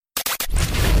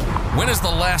When is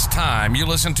the last time you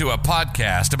listened to a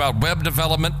podcast about web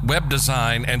development, web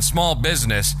design, and small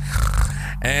business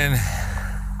and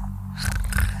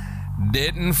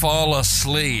didn't fall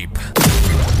asleep?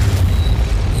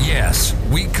 Yes,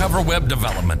 we cover web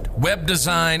development, web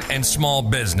design, and small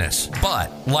business, but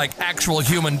like actual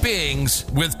human beings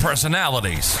with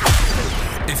personalities.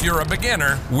 If you're a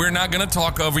beginner, we're not going to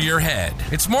talk over your head.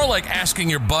 It's more like asking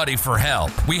your buddy for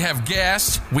help. We have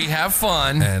guests, we have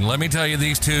fun, and let me tell you,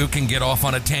 these two can get off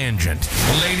on a tangent.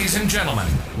 Ladies and gentlemen,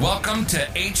 welcome to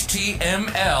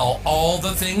HTML All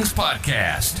the Things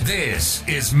Podcast. This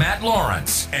is Matt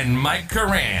Lawrence and Mike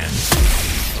Curran.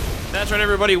 That's right,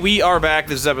 everybody. We are back.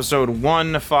 This is episode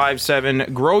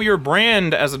 157, Grow Your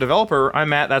Brand as a Developer. I'm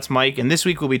Matt, that's Mike, and this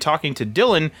week we'll be talking to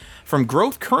Dylan from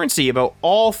Growth Currency about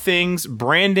all things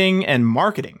branding and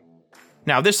marketing.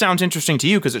 Now, this sounds interesting to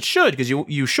you because it should, because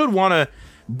you should want to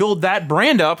build that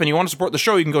brand up and you want to support the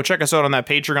show. You can go check us out on that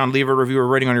Patreon, leave a review or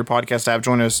rating on your podcast app,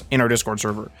 join us in our Discord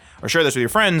server, or share this with your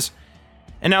friends.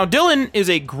 And now Dylan is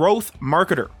a growth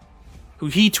marketer who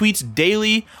he tweets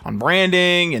daily on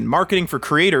branding and marketing for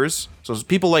creators. So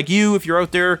people like you, if you're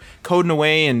out there coding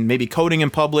away and maybe coding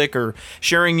in public or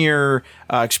sharing your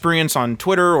experience on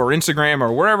Twitter or Instagram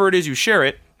or wherever it is you share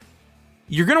it,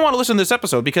 you're going to want to listen to this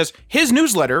episode because his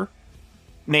newsletter,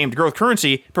 named Growth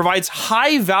Currency, provides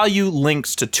high-value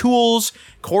links to tools,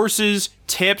 courses,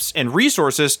 tips, and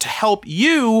resources to help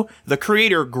you, the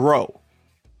creator, grow.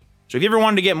 So if you ever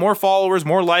wanted to get more followers,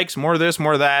 more likes, more this,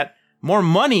 more that, more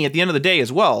money at the end of the day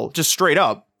as well, just straight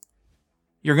up,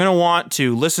 you're going to want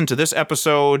to listen to this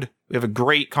episode. We have a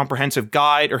great comprehensive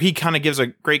guide, or he kind of gives a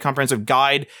great comprehensive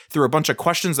guide through a bunch of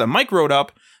questions that Mike wrote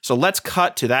up. So let's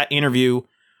cut to that interview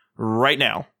right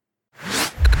now.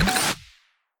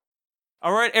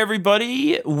 All right,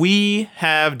 everybody, we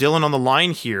have Dylan on the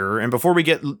line here. And before we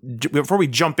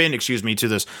jump in, to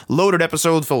this loaded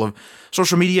episode full of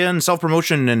social media and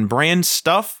self-promotion and brand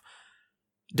stuff,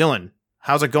 Dylan,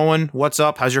 how's it going? What's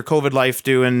up? How's your COVID life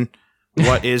doing?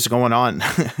 What is going on?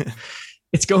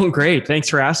 It's going great. Thanks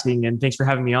for asking. And thanks for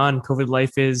having me on. COVID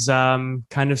life is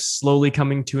kind of slowly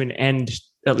coming to an end,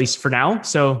 at least for now.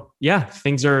 So yeah,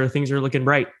 things are looking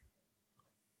bright.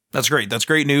 That's great. That's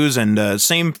great news. And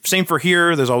same for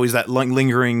here. There's always that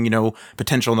lingering,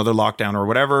 potential another lockdown or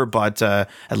whatever. But at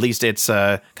least it's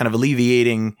kind of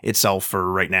alleviating itself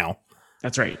for right now.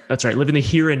 That's right. Living the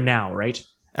here and now, right?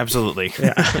 Absolutely.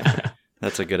 Yeah.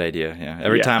 That's a good idea. Yeah.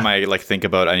 Every time I think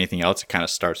about anything else, it kind of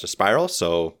starts to spiral.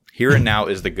 So here and now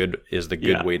is the good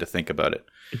way to think about it.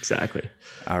 Exactly.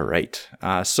 All right.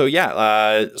 So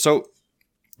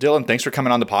Dylan, thanks for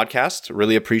coming on the podcast.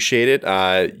 Really appreciate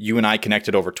it. You and I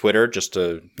connected over Twitter just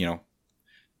to,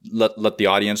 let the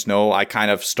audience know. I kind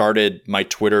of started my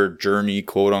Twitter journey,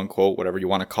 quote unquote, whatever you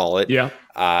want to call it. Yeah.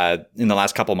 In the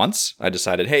last couple months, I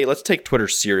decided, hey, let's take Twitter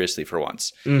seriously for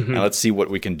once, and let's see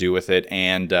what we can do with it.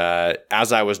 And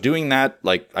as I was doing that,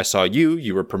 I saw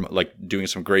you were doing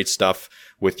some great stuff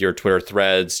with your Twitter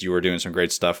threads. You were doing some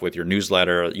great stuff with your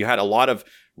newsletter. You had a lot of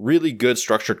really good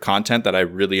structured content that I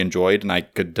really enjoyed and I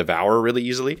could devour really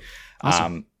easily,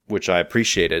 awesome. Which I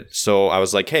appreciated. So I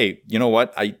was like, hey, you know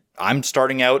what? I'm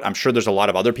starting out. I'm sure there's a lot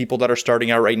of other people that are starting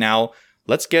out right now.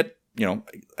 Let's get,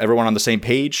 everyone on the same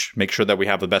page, make sure that we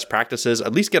have the best practices,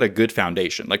 at least get a good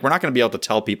foundation. We're not going to be able to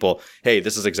tell people, hey,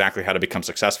 this is exactly how to become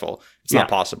successful. It's not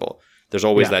possible. There's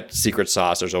always that secret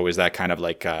sauce. There's always that kind of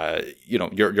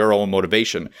your own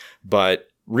motivation. But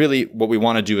really what we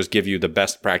want to do is give you the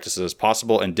best practices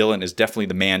possible. And Dylan is definitely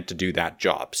the man to do that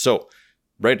job. So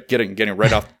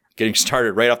getting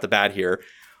started right off the bat here,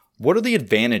 what are the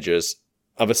advantages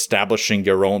of establishing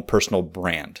your own personal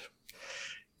brand?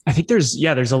 I think there's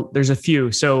a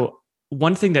few. So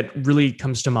one thing that really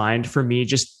comes to mind for me,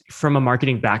 just from a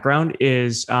marketing background,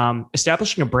 is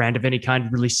establishing a brand of any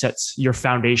kind really sets your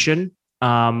foundation.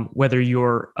 Whether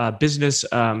you're a business,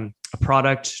 a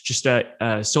product, just a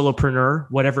solopreneur,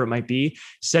 whatever it might be,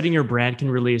 setting your brand can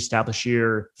really establish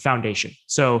your foundation.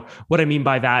 So what I mean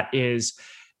by that is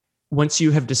once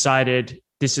you have decided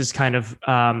this is kind of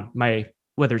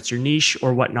whether it's your niche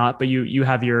or whatnot, but you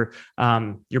have your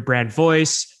brand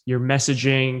voice, your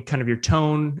messaging, kind of your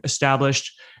tone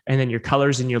established, and then your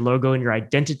colors and your logo and your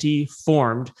identity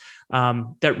formed,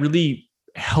 that really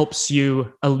helps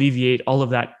you alleviate all of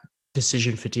that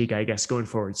decision fatigue, I guess, going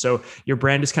forward. So your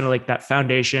brand is kind of like that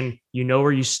foundation. You know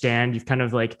where you stand. You've kind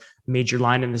of made your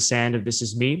line in the sand of this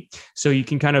is me. So you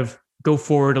can kind of go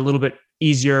forward a little bit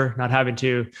easier, not having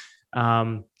to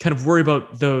kind of worry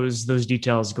about those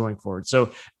details going forward. So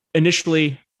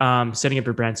initially, setting up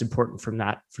your brand is important from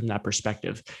that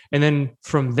perspective. And then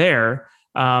from there,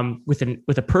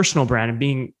 with a personal brand and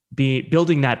being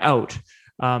building that out,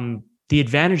 the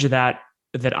advantage of that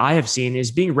I have seen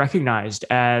is being recognized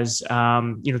as,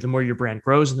 the more your brand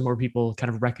grows and the more people kind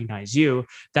of recognize you,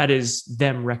 that is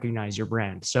them recognize your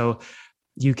brand. So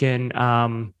you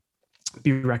can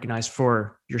be recognized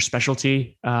for your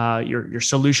specialty, your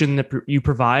solution that you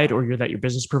provide or that your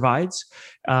business provides,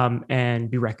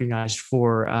 and be recognized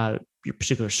for your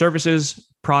particular services,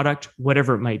 product,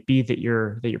 whatever it might be that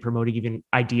you're promoting, even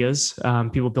ideas.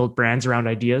 People build brands around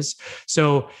ideas.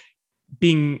 So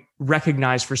being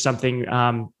recognized for something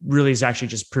really is actually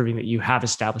just proving that you have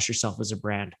established yourself as a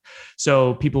brand.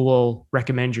 So people will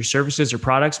recommend your services or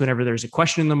products whenever there's a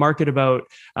question in the market about,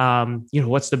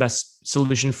 what's the best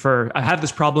solution for, I have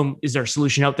this problem. Is there a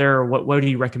solution out there? Or what do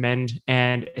you recommend?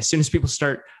 And as soon as people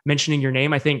start mentioning your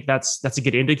name, I think that's a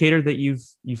good indicator that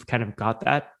you've kind of got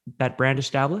that brand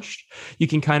established. You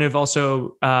can kind of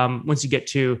also, once you get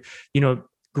to,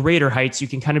 greater heights, you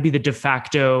can kind of be the de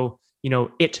facto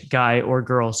it guy or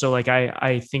girl. So like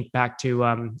I think back to,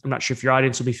 I'm not sure if your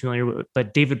audience will be familiar with,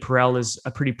 but David Perel is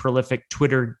a pretty prolific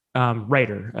Twitter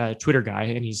writer, Twitter guy.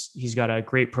 And he's got a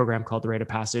great program called The Rite of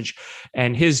Passage.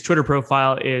 And his Twitter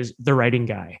profile is the writing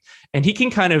guy. And he can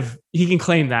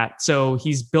claim that. So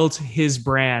he's built his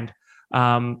brand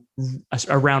around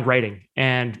writing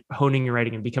and honing your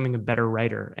writing and becoming a better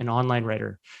writer, an online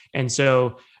writer. And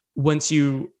so once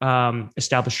you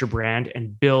establish your brand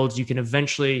and build, you can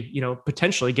eventually,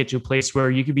 potentially get to a place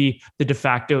where you could be the de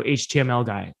facto HTML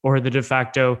guy or the de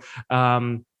facto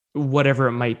whatever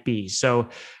it might be. So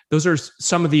those are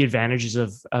some of the advantages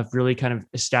of really kind of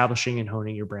establishing and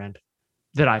honing your brand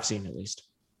that I've seen, at least.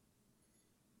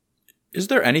 Is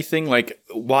there anything like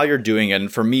while you're doing it,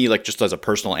 and for me, like just as a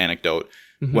personal anecdote,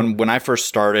 when I first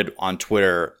started on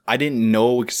Twitter, I didn't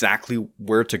know exactly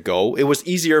where to go. It was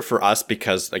easier for us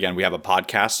because, again, we have a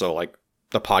podcast. So like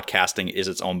the podcasting is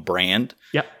its own brand.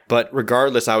 Yep. But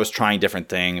regardless, I was trying different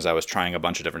things. I was trying a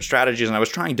bunch of different strategies and I was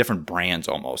trying different brands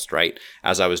almost, right?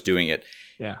 As I was doing it.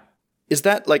 Yeah. Is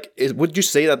that like, would you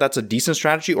say that that's a decent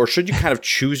strategy, or should you kind of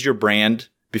choose your brand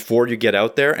before you get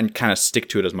out there and kind of stick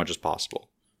to it as much as possible?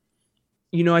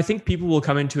 I think people will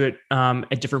come into it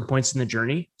at different points in the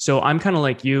journey. So I'm kind of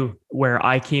like you, where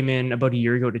I came in about a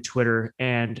year ago to Twitter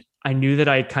and I knew that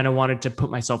I kind of wanted to put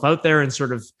myself out there and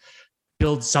sort of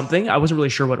build something. I wasn't really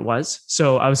sure what it was.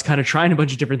 So I was kind of trying a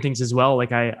bunch of different things as well.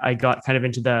 Like I got kind of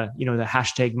into the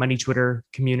hashtag money Twitter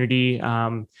community,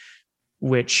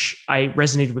 which I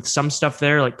resonated with some stuff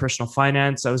there, like personal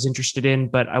finance I was interested in,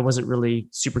 but I wasn't really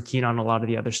super keen on a lot of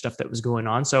the other stuff that was going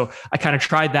on. So I kind of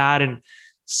tried that and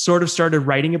sort of started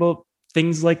writing about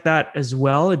things like that as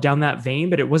well, down that vein,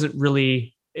 but it wasn't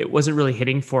really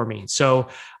hitting for me. So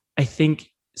I think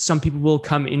some people will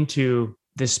come into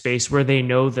this space where they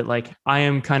know that like I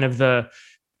am kind of the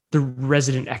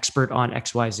resident expert on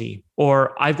XYZ,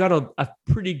 or I've got a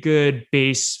pretty good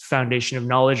base foundation of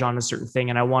knowledge on a certain thing,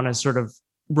 and I want to sort of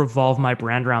revolve my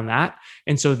brand around that.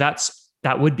 And so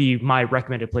that would be my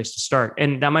recommended place to start.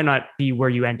 And that might not be where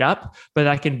you end up, but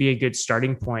that can be a good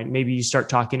starting point. Maybe you start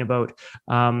talking about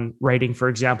writing, for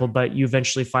example, but you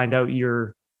eventually find out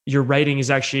your writing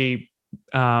is actually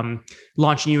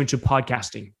launching you into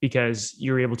podcasting because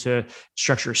you're able to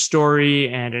structure a story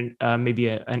and maybe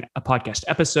a podcast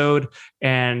episode.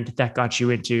 And that got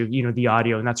you into, the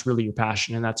audio, and that's really your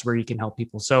passion. And that's where you can help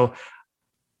people. So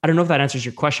I don't know if that answers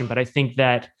your question, but I think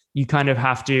that you kind of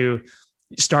have to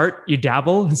you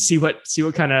dabble and see what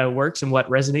kind of works and what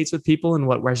resonates with people and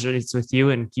what resonates with you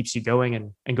and keeps you going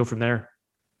and go from there.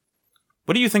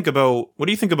 What do you think about,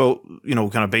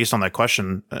 kind of based on that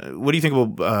question, what do you think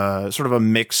about sort of a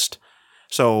mixed,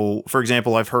 so for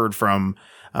example, I've heard from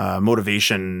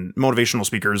motivational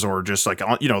speakers or just like,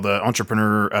 the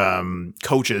entrepreneur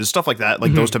coaches, stuff like that,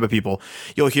 like those type of people.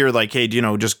 You'll hear like, hey,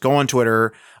 just go on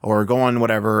Twitter or go on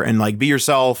whatever and like be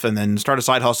yourself and then start a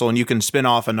side hustle, and you can spin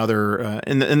off another,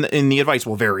 and the advice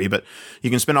will vary, but you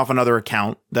can spin off another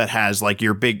account that has like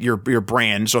your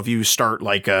brand. So if you start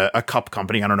like a cup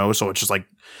company, I don't know. So it's just like,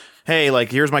 hey,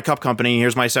 like, here's my cup company.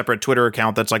 Here's my separate Twitter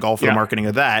account that's like all for the marketing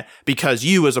of that, because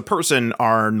you as a person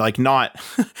are like not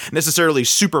necessarily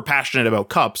super passionate about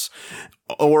cups,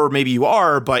 or maybe you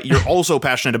are, but you're also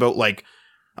passionate about like,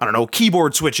 I don't know,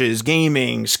 keyboard switches,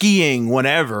 gaming, skiing,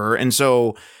 whatever. And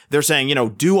so they're saying,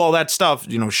 do all that stuff,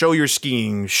 show your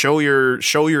skiing, show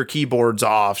your keyboards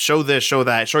off, show this, show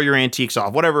that, show your antiques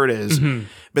off, whatever it is.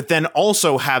 But then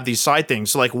also have these side things.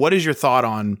 So like, what is your thought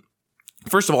on,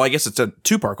 first of all, I guess it's a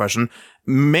two-part question,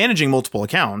 managing multiple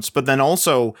accounts, but then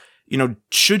also,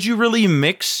 should you really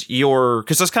mix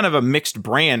because that's kind of a mixed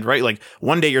brand, right? Like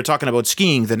one day you're talking about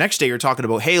skiing, the next day you're talking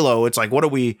about Halo. It's like, what are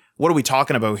we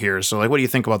talking about here? So like, what do you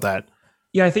think about that?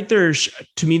 Yeah, I think there's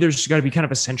got to be kind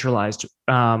of a centralized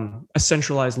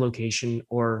location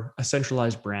or a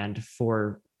centralized brand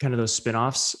for kind of those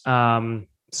spinoffs.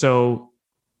 So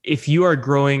if you are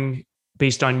growing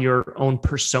based on your own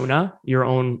persona, your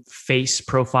own face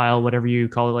profile, whatever you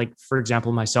call it, like for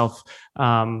example, myself,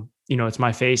 it's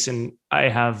my face and I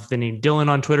have the name Dylan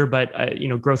on Twitter, but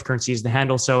Growth Currency is the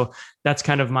handle. So that's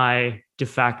kind of my de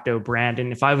facto brand.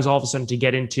 And if I was all of a sudden to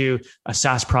get into a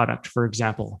SaaS product, for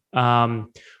example,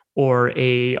 or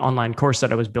a online course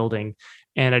that I was building,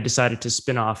 and I decided to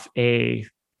spin off a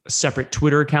separate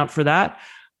Twitter account for that,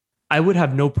 I would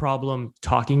have no problem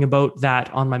talking about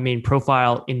that on my main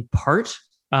profile in part,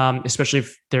 especially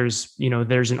if there's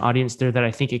an audience there that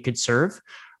I think it could serve.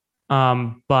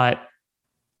 But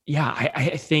yeah,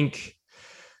 I think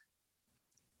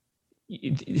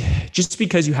just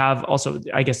because you have also,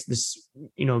 I guess this,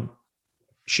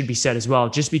 should be said as well,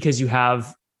 just because you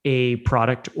have a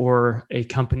product or a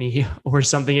company or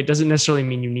something, it doesn't necessarily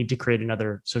mean you need to create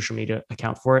another social media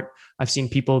account for it. I've seen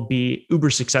people be uber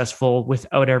successful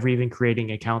without ever even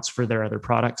creating accounts for their other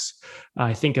products.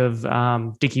 I think of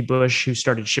Dickie Bush, who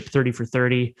started Ship 30 for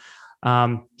 30.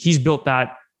 He's built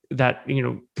that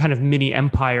kind of mini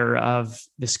empire of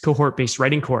this cohort-based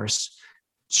writing course,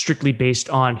 strictly based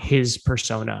on his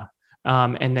persona.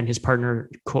 And then his partner,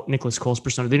 Nicholas Cole's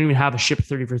persona. They didn't even have a Ship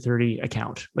 30 for 30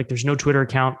 account. Like there's no Twitter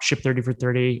account, Ship 30 for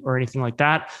 30 or anything like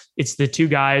that. It's the two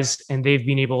guys, and they've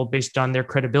been able, based on their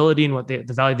credibility and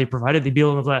the value they provided, they'd be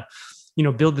able to,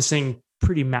 build this thing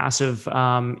pretty massive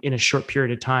in a short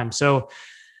period of time. So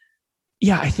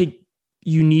yeah, I think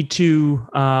you need to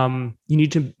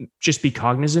just be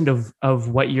cognizant of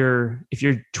what if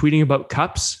you're tweeting about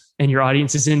cups and your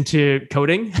audience is into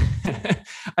coding,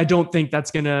 I don't think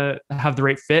that's going to have the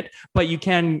right fit, but you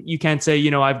can say,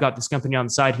 I've got this company on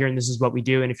the side here and this is what we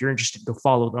do. And if you're interested, go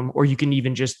follow them, or you can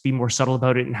even just be more subtle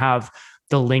about it and have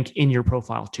the link in your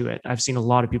profile to it. I've seen a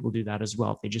lot of people do that as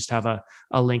well. They just have a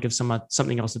link of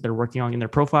something else that they're working on in their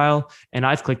profile. And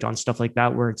I've clicked on stuff like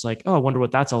that where it's like, oh, I wonder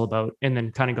what that's all about. And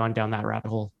then kind of gone down that rabbit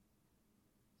hole.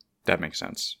 That makes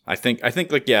sense. I think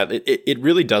like, yeah, it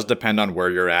really does depend on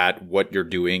where you're at, what you're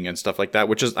doing and stuff like that,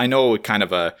 which is, I know, kind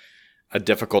of a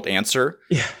difficult answer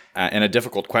and a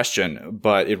difficult question,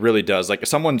 but it really does. Like if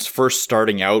someone's first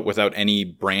starting out without any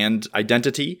brand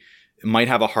identity, might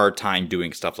have a hard time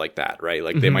doing stuff like that, right?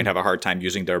 Like they might have a hard time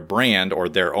using their brand or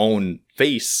their own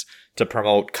face to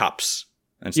promote cups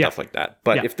and stuff like that.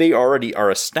 But if they already are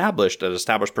established, an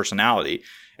established personality,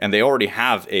 and they already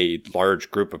have a large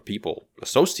group of people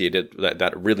associated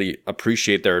that really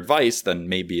appreciate their advice, then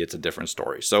maybe it's a different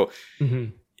story. So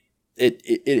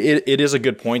it is a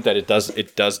good point that it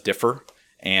does differ,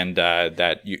 and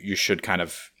that you should kind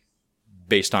of,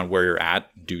 based on where you're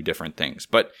at, do different things.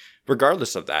 But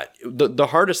regardless of that, the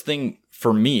hardest thing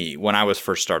for me when I was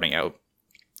first starting out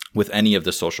with any of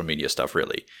the social media stuff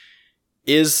really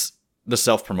is the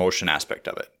self-promotion aspect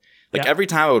of it. Like every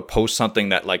time I would post something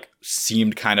that like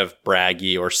seemed kind of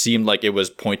braggy or seemed like it was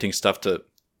pointing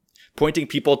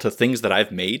people to things that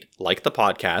I've made, like the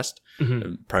podcast,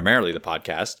 primarily the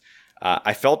podcast,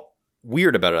 I felt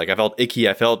weird about it. Like I felt icky.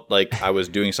 I felt like I was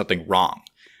doing something wrong.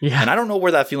 Yeah. And I don't know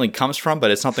where that feeling comes from, but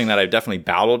it's something that I've definitely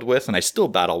battled with, and I still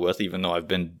battle with, even though I've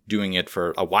been doing it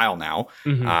for a while now.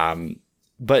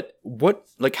 But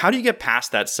how do you get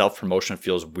past that self-promotion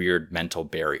feels weird mental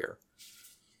barrier?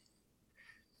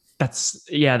 That's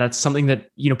something that,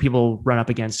 people run up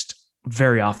against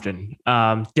very often.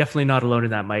 Definitely not alone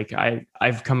in that, Mike. I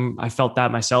felt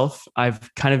that myself.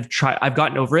 I've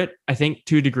gotten over it, I think,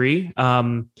 to a degree.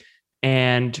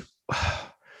 And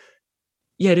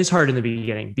yeah, it is hard in the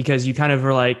beginning because you kind of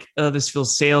are like, oh, this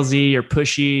feels salesy or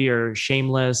pushy or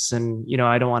shameless. And,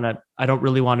 I don't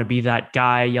really want to be that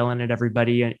guy yelling at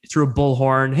everybody through a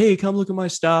bullhorn. Hey, come look at my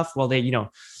stuff. While they,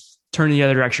 turn in the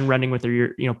other direction, running with their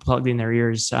ear, plugged in their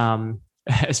ears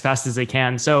as fast as they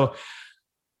can. So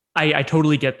I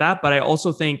totally get that. But I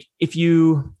also think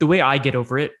the way I get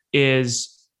over it is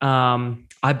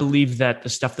I believe that the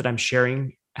stuff that I'm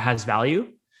sharing has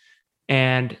value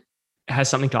and has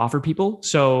something to offer people.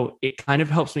 So it kind of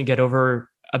helps me get over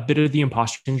a bit of the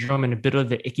imposter syndrome and a bit of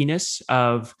the ickiness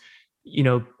of,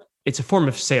 it's a form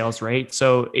of sales, right?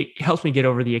 So it helps me get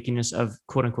over the ickiness of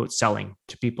quote unquote selling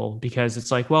to people, because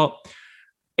it's like, well,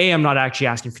 I'm not actually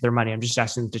asking for their money. I'm just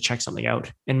asking them to check something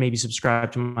out and maybe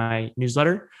subscribe to my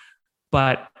newsletter.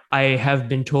 But I have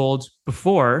been told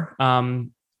before,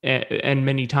 and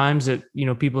many times that,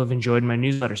 people have enjoyed my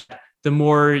newsletters. The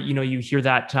more, you hear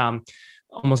that,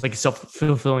 almost like a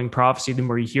self-fulfilling prophecy, the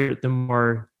more you hear it, the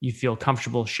more you feel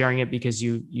comfortable sharing it because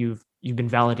you've been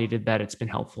validated that it's been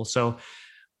helpful. So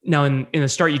Now in the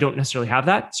start, you don't necessarily have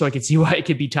that. So I could see why it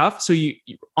could be tough. So you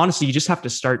honestly, you just have to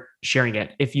start sharing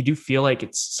it. If you do feel like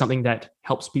it's something that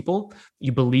helps people,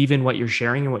 you believe in what you're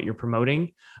sharing and what you're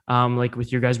promoting, like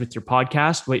with your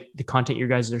podcast, what the content you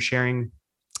guys are sharing,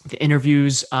 the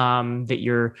interviews and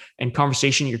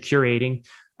conversation you're curating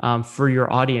for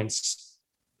your audience.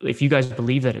 If you guys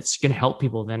believe that it's going to help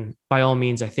people, then by all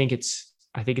means, I think it's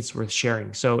worth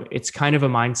sharing. So it's kind of a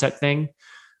mindset thing,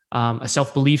 a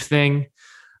self-belief thing.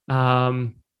 I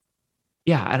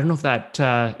don't know if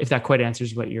that quite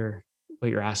answers what you're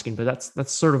asking, but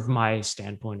that's sort of my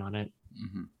standpoint on it.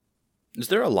 Mm-hmm. Is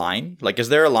there a line? Is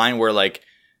there a line where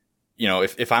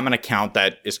if I'm an account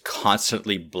that is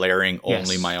constantly blaring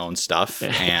only my own stuff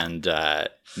and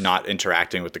not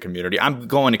interacting with the community, I'm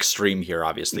going extreme here,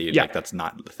 obviously. Yeah. That's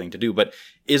not the thing to do. But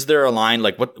is there a line?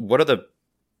 Do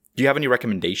you have any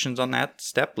recommendations on that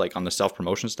step, on the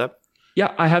self-promotion step?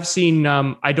 Yeah, I have seen,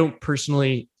 I don't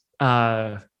personally,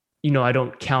 I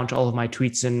don't count all of my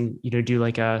tweets and, do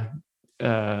like a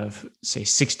say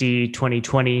 60, 20,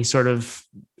 20 sort of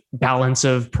balance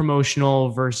of promotional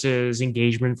versus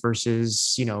engagement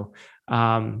versus,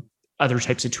 other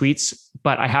types of tweets.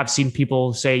 But I have seen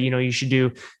people say, you should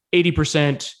do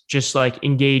 80% just like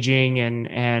engaging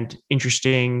and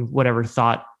interesting, whatever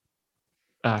thought,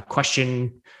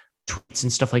 question tweets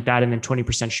and stuff like that. And then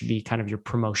 20% should be kind of your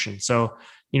promotion. So,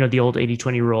 the old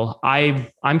 80-20 rule. I'm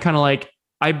kind of like,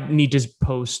 I need to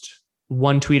post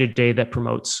one tweet a day that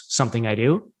promotes something I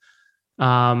do.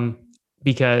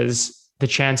 Because the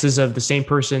chances of the same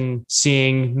person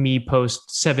seeing me post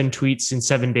 7 tweets in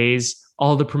 7 days,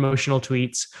 all the promotional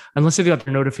tweets, unless they've got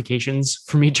their notifications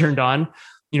for me turned on,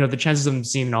 the chances of them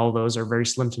seeing all of those are very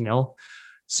slim to nil.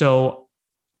 So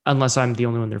unless I'm the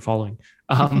only one they're following.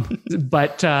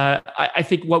 But I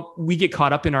think what we get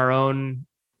caught up in our own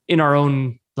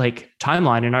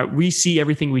timeline, and we see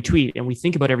everything we tweet and we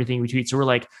think about everything we tweet. So we're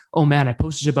like, oh man, I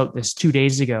posted about this 2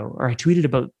 days ago, or I tweeted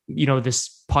about,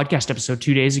 this podcast episode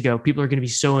 2 days ago. People are going to be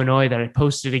so annoyed that I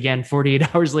posted again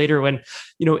 48 hours later when,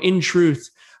 in truth,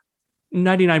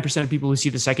 99% of people who see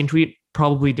the second tweet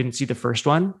probably didn't see the first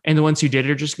one. And the ones who did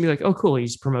are just gonna be like, oh, cool,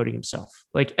 he's promoting himself.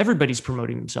 Like everybody's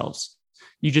promoting themselves.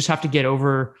 You just have to get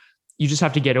over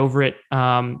it.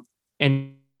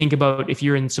 And think about if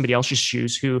you're in somebody else's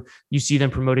shoes who you see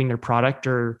them promoting their product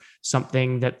or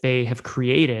something that they have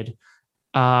created.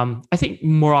 I think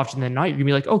more often than not, you're gonna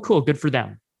be like, oh, cool, good for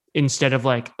them. Instead of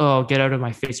like, oh, get out of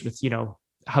my face with,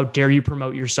 how dare you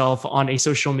promote yourself on a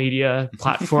social media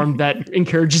platform that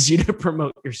encourages you to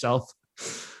promote yourself.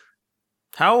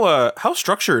 How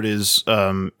structured is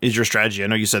your strategy? I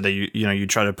know you said that you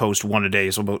try to post one a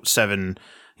day, so about 7,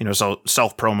 so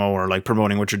self promo or like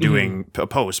promoting what you're doing a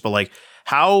post, but like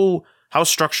how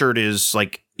structured is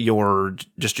like your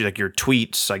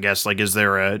tweets, I guess? Like, is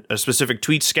there a specific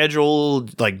tweet schedule?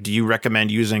 Like, do you recommend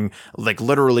using like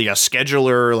literally a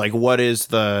scheduler? Like, what's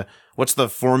the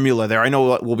formula there? I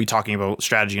know we'll be talking about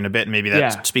strategy in a bit. Maybe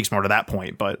that speaks more to that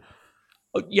point, but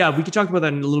yeah, we could talk about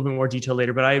that in a little bit more detail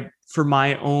later. But I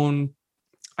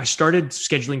started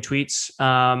scheduling tweets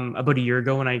about a year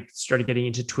ago when I started getting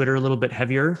into Twitter a little bit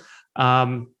heavier.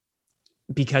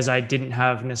 Because I didn't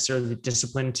have necessarily the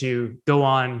discipline to go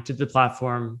on to the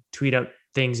platform, tweet out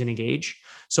things and engage.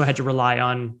 So I had to rely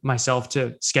on myself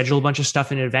to schedule a bunch of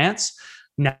stuff in advance.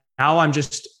 Now I'm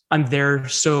there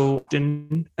so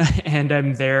often and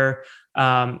I'm there.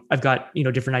 I've got,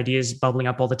 different ideas bubbling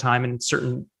up all the time and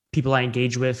certain people I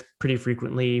engage with pretty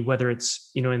frequently, whether it's,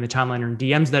 in the timeline or in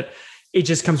DMs, that it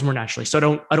just comes more naturally.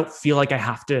 So I don't feel like I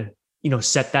have to,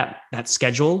 set that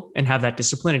schedule and have that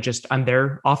discipline. I'm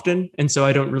there often. And so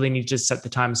I don't really need to set the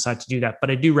time aside to do that.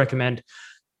 But I do recommend,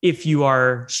 if you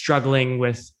are struggling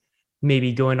with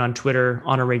maybe going on Twitter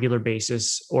on a regular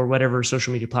basis or whatever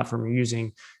social media platform you're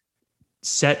using,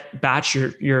 batch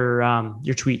your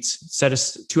tweets, set a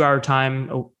 2-hour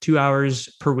time, 2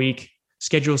 hours per week,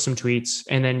 schedule some tweets,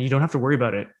 and then you don't have to worry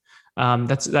about it.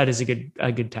 That is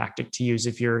a good tactic to use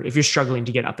if you're struggling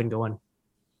to get up and going.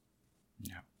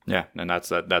 Yeah, and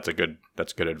that's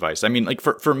good advice. I mean, like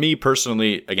for me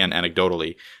personally, again,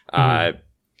 anecdotally,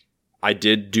 I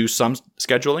did do some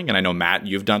scheduling, and I know Matt,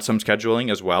 you've done some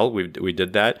scheduling as well. We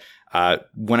did that.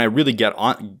 When I really get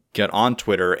on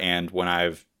Twitter and when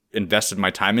I've invested my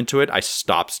time into it, I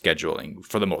stopped scheduling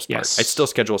for the most part. Yes. I still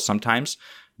schedule sometimes,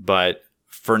 but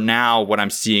for now, what I'm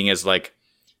seeing is like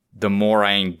the more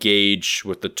I engage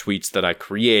with the tweets that I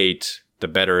create, the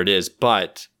better it is.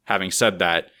 But having said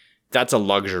that, that's a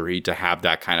luxury to have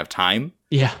that kind of time.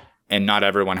 Yeah. And not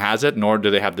everyone has it, nor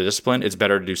do they have the discipline. It's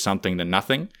better to do something than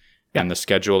nothing. Yeah. And the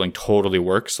scheduling totally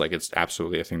works. Like, it's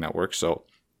absolutely a thing that works. So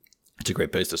It's a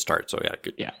great place to start. So yeah,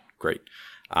 good. Yeah. Great.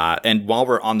 And while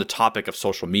we're on the topic of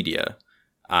social media,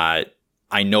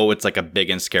 I know it's like a big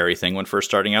and scary thing when first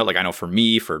starting out. Like I know for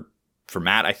me, for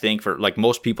Matt, I think for like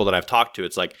most people that I've talked to,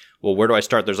 it's like, well, where do I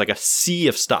start? There's like a sea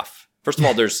of stuff. First of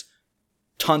all, there's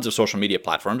tons of social media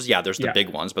platforms. Yeah, there's the big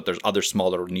ones, but there's other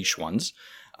smaller niche ones.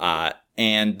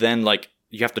 And then like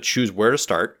you have to choose where to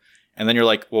start. And then you're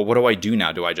like, well, what do I do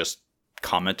now? Do I just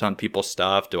comment on people's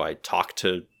stuff? Do I talk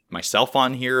to myself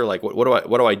on here? Like what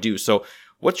do I do? So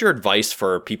what's your advice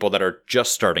for people that are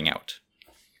just starting out?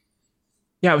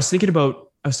 Yeah, I was thinking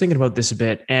about this a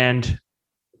bit, and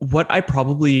what I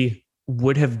probably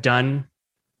would have done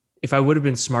if I would have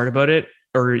been smart about it,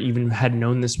 or even had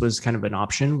known this was kind of an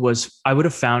option, was I would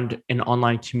have found an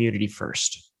online community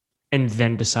first, and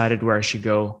then decided where I should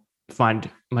go find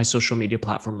my social media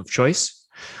platform of choice.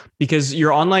 Because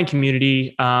your online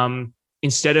community,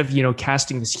 instead of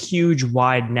casting this huge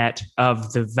wide net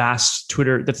of the vast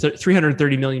Twitter, the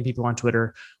 330 million people on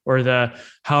Twitter, or the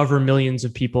however millions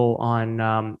of people on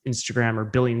Instagram, or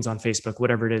billions on Facebook,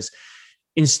 whatever it is,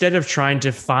 instead of trying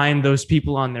to find those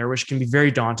people on there, which can be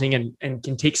very daunting and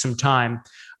can take some time,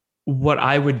 what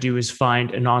I would do is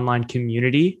find an online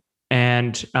community.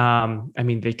 And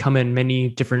they come in many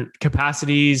different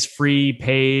capacities: free,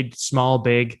 paid, small,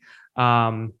 big.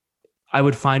 I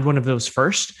would find one of those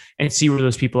first and see where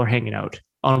those people are hanging out,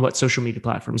 on what social media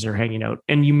platforms they're hanging out.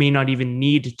 And you may not even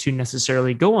need to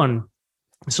necessarily go on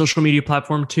a social media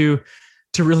platform to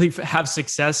really have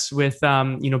success with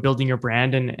building your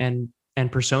brand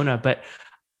and persona. But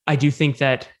I do think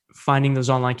that finding those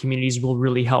online communities will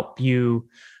really help you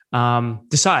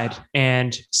decide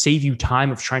and save you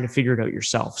time of trying to figure it out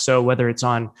yourself. So whether it's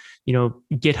on,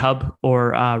 GitHub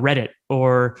or Reddit,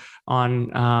 or on,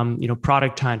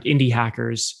 Product Hunt, Indie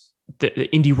Hackers, the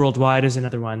Indie Worldwide is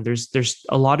another one. There's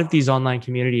a lot of these online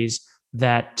communities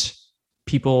that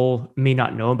people may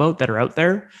not know about that are out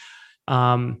there.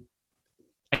 The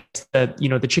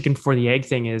chicken before the egg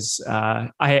thing is,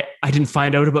 I didn't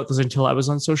find out about those until I was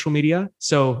on social media.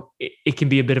 So it can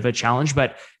be a bit of a challenge,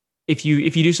 but if you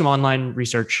do some online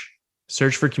research,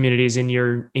 search for communities in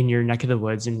your neck of the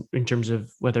woods, in terms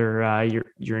of whether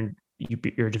you're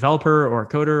a developer or a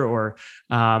coder, or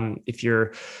if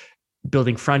you're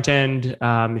building front end,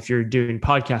 if you're doing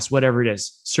podcasts, whatever it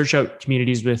is, search out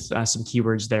communities with some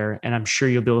keywords there, and I'm sure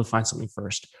you'll be able to find something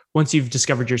first. Once you've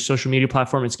discovered your social media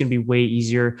platform, it's going to be way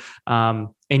easier, and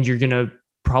you're going to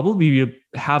probably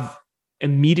have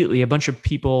immediately a bunch of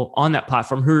people on that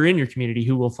platform who are in your community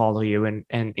who will follow you and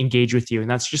engage with you. And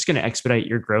that's just going to expedite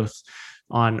your growth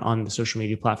on the social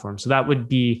media platform. So that would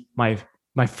be my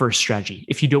first strategy.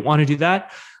 If you don't want to do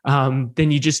that,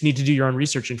 then you just need to do your own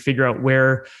research and figure out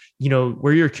where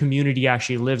your community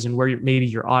actually lives, and where maybe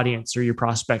your audience or your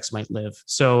prospects might live.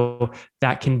 So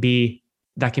that can be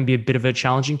a bit of a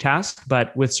challenging task,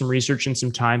 but with some research and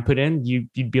some time put in,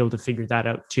 you'd be able to figure that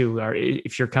out too. Or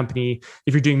if you're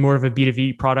doing more of a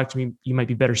B2B product, you might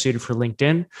be better suited for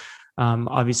LinkedIn.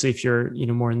 Obviously, if you're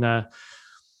more in the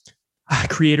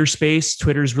creator space,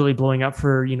 Twitter is really blowing up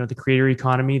for the creator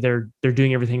economy. They're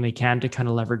doing everything they can to kind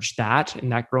of leverage that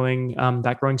and that growing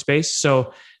space.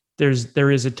 So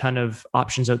there is a ton of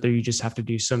options out there. You just have to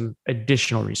do some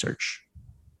additional research.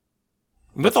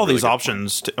 With all these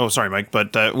options, sorry, Mike,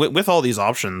 but with all these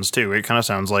options too, it kind of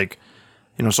sounds like,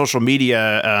 social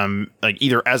media, like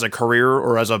either as a career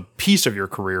or as a piece of your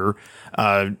career,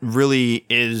 really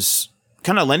is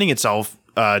kind of lending itself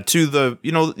to the,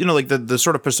 like the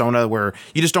sort of persona where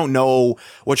you just don't know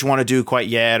what you want to do quite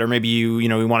yet, or maybe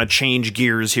you want to change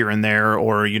gears here and there,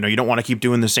 or, you don't want to keep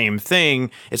doing the same thing.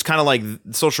 It's kind of like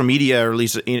social media, or at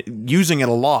least using it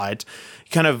a lot,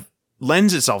 kind of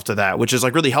lends itself to that, which is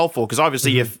like really helpful. Because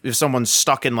obviously, if someone's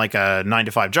stuck in like a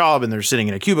 9-to-5 job and they're sitting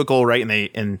in a cubicle, right,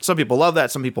 and some people love that,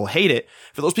 some people hate it.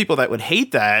 For those people that would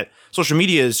hate that, social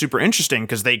media is super interesting,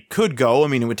 because they could go. I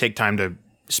mean, it would take time to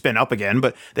spin up again,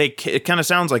 but it kind of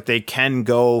sounds like they can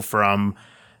go from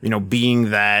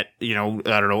being that, I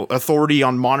don't know, authority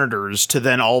on monitors, to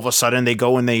then all of a sudden they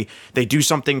go and they do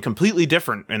something completely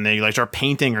different, and they like start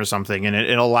painting or something, and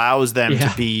it allows them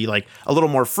to be like a little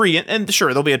more free. And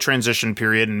sure, there'll be a transition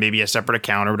period and maybe a separate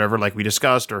account or whatever, like we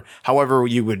discussed, or however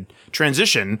you would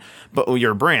transition, but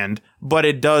your brand. But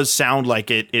it does sound like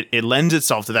it lends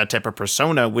itself to that type of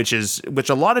persona, which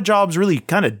a lot of jobs really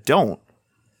kind of don't.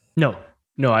 No,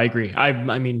 I agree.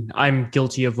 I mean, I'm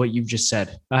guilty of what you've just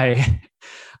said. The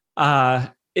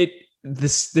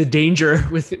danger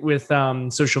with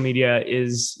social media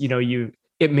is,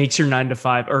 it makes your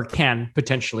 9-to-5, or can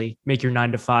potentially make your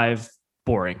 9-to-5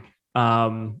 boring,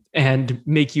 and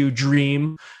make you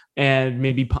dream and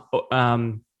maybe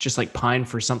just like pine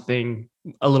for something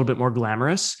a little bit more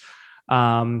glamorous,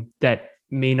 that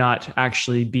may not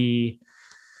actually be,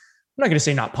 I'm not going to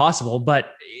say not possible,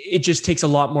 but it just takes a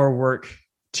lot more work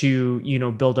to,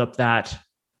 build up that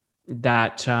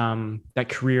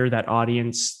career, that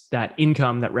audience, that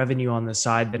income, that revenue on the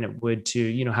side than it would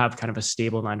to, have kind of a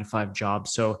stable 9-to-5 job.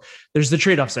 So there's the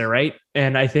trade-offs there, right?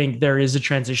 And I think there is a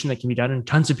transition that can be done, and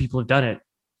tons of people have done it.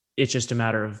 It's just a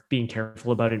matter of being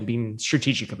careful about it and being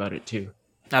strategic about it too.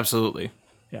 Absolutely.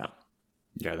 Yeah.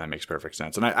 Yeah, that makes perfect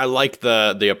sense. And I like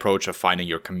the approach of finding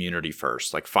your community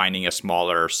first, like finding a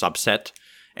smaller subset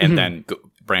and then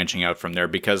branching out from there,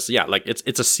 because like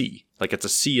it's a sea, like it's a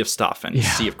sea of stuff and a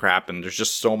sea of crap. And there's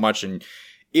just so much. And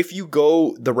if you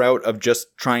go the route of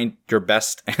just trying your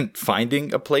best and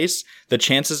finding a place, the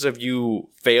chances of you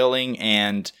failing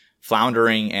and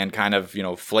floundering and kind of,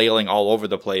 flailing all over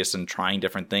the place and trying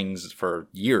different things for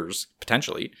years,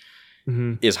 potentially,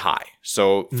 is high.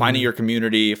 So finding your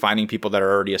community, finding people that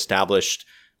are already established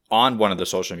on one of the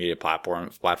social media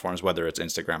platforms, whether it's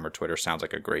Instagram or Twitter, sounds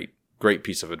like a great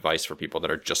piece of advice for people that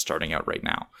are just starting out right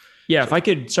now. Yeah. If I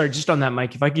could, just on that,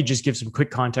 Mike, if I could just give some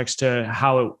quick context to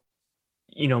how,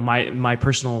 my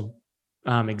personal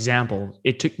example,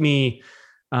 it took me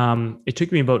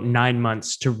about 9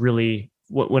 months to really,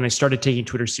 when I started taking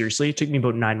Twitter seriously, it took me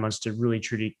about 9 months to really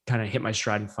truly kind of hit my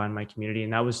stride and find my community.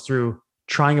 And that was through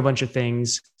trying a bunch of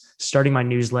things, starting my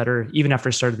newsletter. Even after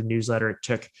I started the newsletter, it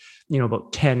took,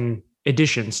 about 10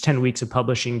 editions, 10 weeks of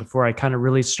publishing before I kind of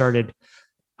really started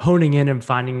honing in and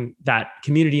finding that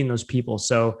community and those people.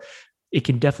 So it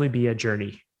can definitely be a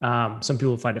journey. Some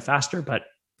people find it faster, but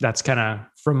that's kind of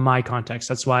from my context.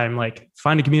 That's why I'm like,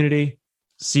 find a community,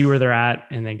 see where they're at,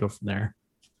 and then go from there.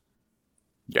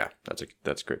 Yeah, that's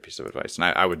a great piece of advice, and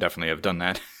I would definitely have done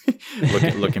that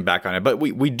looking back on it. But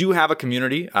we do have a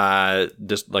community,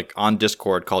 just like on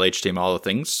Discord, called HTML All the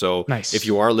Things. So nice. If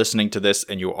you are listening to this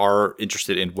and you are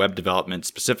interested in web development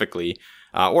specifically,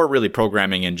 or really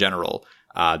programming in general,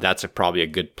 that's probably a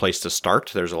good place to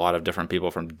start. There's a lot of different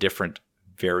people from different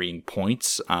varying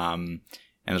points, and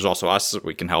there's also us that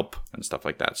we can help and stuff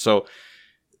like that. So.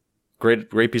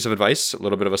 Great piece of advice. A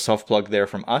little bit of a self-plug there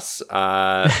from us.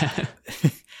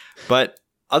 But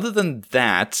other than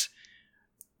that,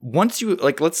 once you,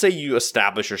 like, let's say you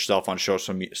establish yourself on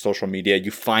social media, you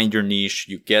find your niche,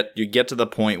 you get to the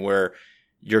point where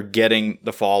you're getting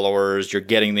the followers, you're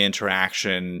getting the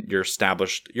interaction, you're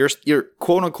established, you're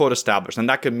quote unquote established. And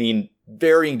that could mean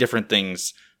varying different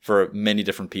things for many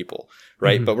different people,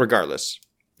 right? But regardless,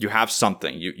 you have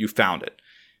something, you found it.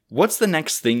 What's the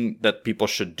next thing that people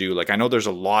should do? Like, I know there's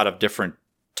a lot of different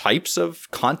types of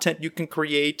content you can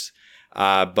create,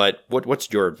 but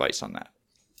what's your advice on that?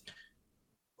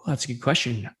 Well, that's a good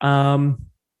question.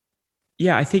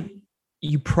 Yeah, I think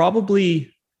you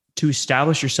probably, to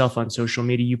establish yourself on social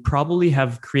media, you probably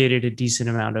have created a decent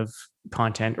amount of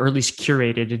content, or at least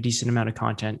curated a decent amount of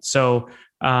content. So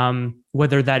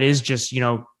whether that is just,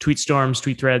 tweet storms,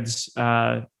 tweet threads,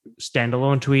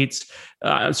 standalone tweets.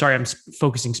 Sorry, I'm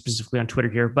focusing specifically on Twitter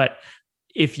here, but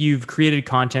if you've created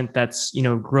content that's,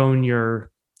 grown your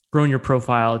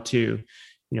profile to,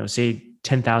 say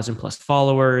 10,000 plus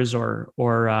followers or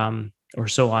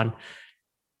so on,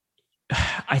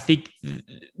 I think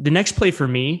the next play for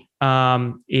me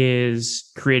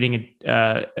is creating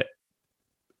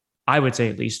I would say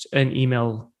at least an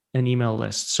email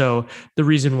list. So the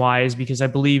reason why is because I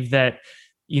believe that,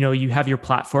 you have your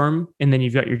platform and then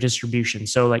you've got your distribution.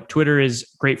 So like Twitter is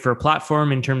great for a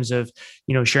platform in terms of,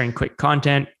 sharing quick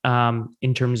content,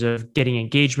 in terms of getting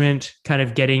engagement, kind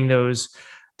of getting those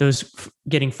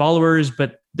getting followers,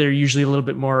 but they're usually a little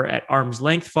bit more at arm's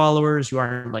length followers who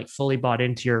aren't like fully bought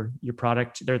into your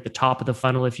product. They're at the top of the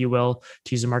funnel, if you will,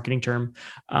 to use a marketing term.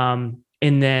 And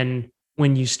then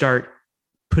when you start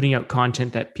putting out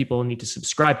content that people need to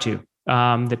subscribe to,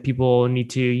 that people need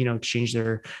to, exchange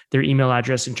their email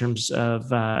address in terms of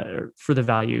for the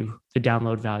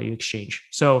download value exchange.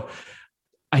 So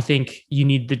I think you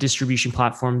need the distribution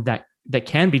platform that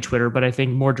can be Twitter, but I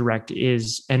think more direct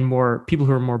is, and more people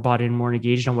who are more bought in, more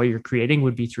engaged on what you're creating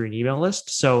would be through an email list.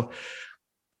 So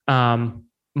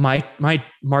my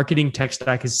marketing tech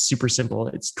stack is super simple.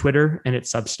 It's Twitter and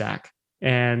it's Substack.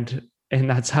 And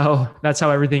that's how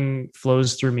everything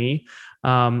flows through me.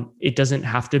 It doesn't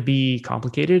have to be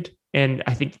complicated. And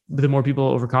I think the more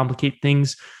people overcomplicate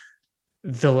things,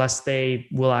 the less they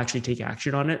will actually take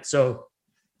action on it. So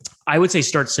I would say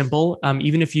start simple.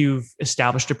 Even if you've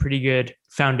established a pretty good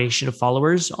foundation of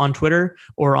followers on Twitter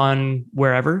or on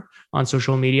wherever on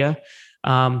social media,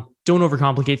 don't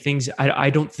overcomplicate things. I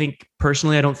don't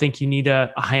think you need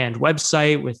a high-end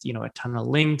website with, a ton of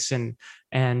links and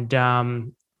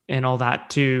and all that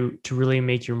to really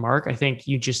make your mark. I think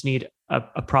you just need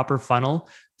a proper funnel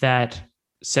that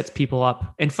sets people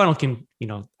up. And funnel can,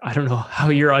 I don't know how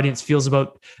your audience feels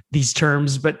about these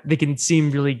terms, but they can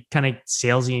seem really kind of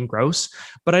salesy and gross,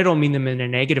 but I don't mean them in a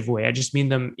negative way. I just mean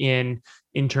them in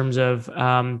terms of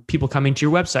people coming to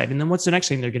your website. And then what's the next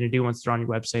thing they're going to do once they're on your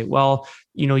website? Well,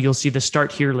 you'll see the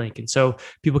start here link. And so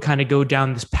people kind of go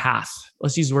down this path.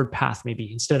 Let's use the word path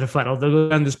maybe instead of funnel. They'll go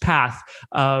down this path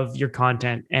of your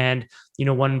content, and,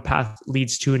 one path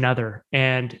leads to another.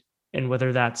 And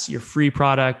whether that's your free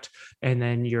product and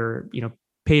then your,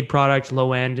 paid product,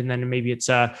 low end, and then maybe it's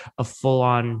a full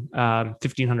on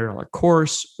 $1,500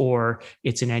 course, or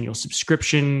it's an annual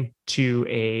subscription to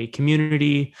a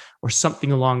community or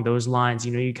something along those lines.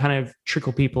 You kind of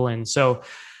trickle people in. So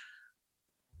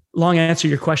long answer to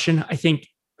your question. I think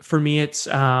for me, it's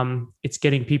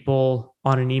getting people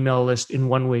on an email list in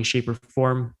one way, shape, or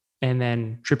form, and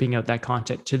then dripping out that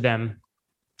content to them.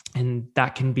 And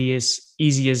that can be as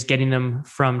easy as getting them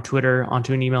from Twitter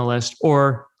onto an email list,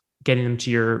 or getting them to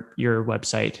your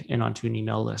website and onto an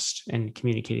email list and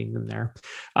communicating them there.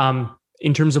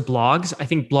 In terms of blogs, I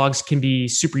think blogs can be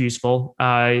super useful.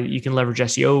 You can leverage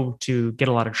SEO to get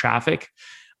a lot of traffic.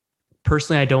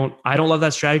 Personally, I don't love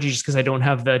that strategy just because I don't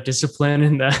have the discipline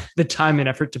and the time and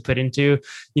effort to put into,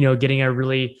 getting a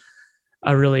really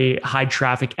high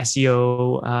traffic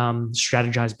SEO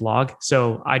strategized blog.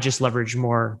 So I just leverage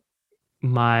more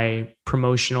my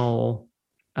promotional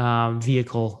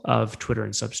vehicle of Twitter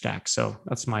and Substack. So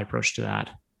that's my approach to that.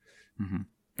 Mm-hmm.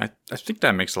 I think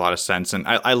that makes a lot of sense. And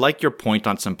I like your point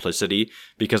on simplicity,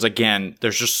 because again,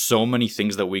 there's just so many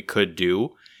things that we could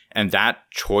do. And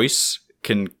that choice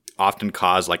can often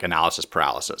cause like analysis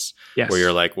paralysis, yes. Where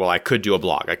you're like, well, I could do a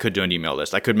blog, I could do an email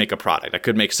list, I could make a product, I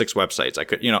could make 6 websites, I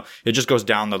could, it just goes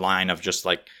down the line of just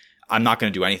like, I'm not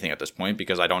going to do anything at this point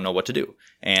because I don't know what to do.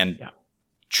 And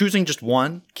choosing just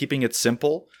one, keeping it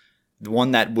simple, the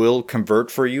one that will convert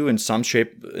for you in some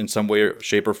way,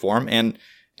 shape or form, and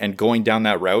going down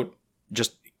that route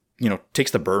just, takes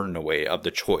the burden away of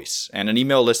the choice. And an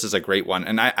email list is a great one.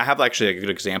 And I have actually a good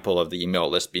example of the email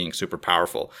list being super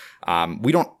powerful.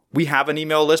 We have an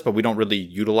email list, but we don't really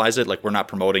utilize it. Like, we're not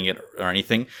promoting it or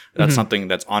anything. That's something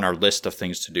that's on our list of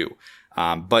things to do.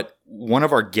 But one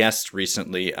of our guests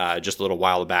recently, just a little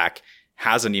while back,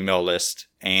 has an email list,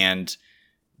 and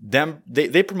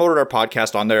they promoted our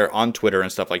podcast on Twitter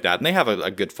and stuff like that. And they have a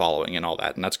good following and all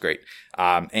that. And that's great.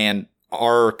 And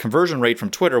our conversion rate from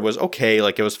Twitter was okay.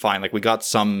 Like, it was fine. Like, we got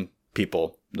some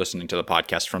people listening to the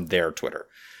podcast from their Twitter.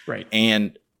 Right.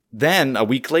 And then a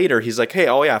week later, he's like, hey,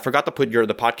 oh yeah, I forgot to put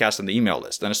the podcast in the email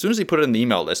list. And as soon as he put it in the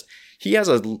email list, he has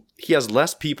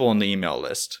less people in the email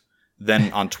list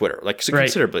than on Twitter, like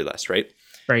considerably less, right?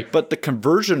 Right. But the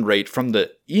conversion rate from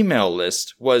the email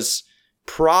list was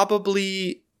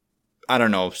probably, I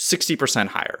don't know, 60%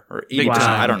 higher or 80%.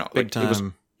 I don't know. Big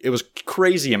time. It was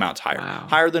crazy amounts higher,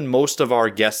 higher than most of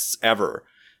our guests ever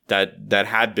that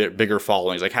had bigger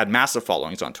followings, like had massive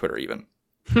followings on Twitter even.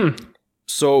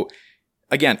 So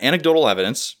again, anecdotal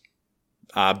evidence,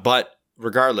 but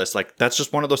regardless, like, that's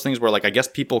just one of those things where, like, I guess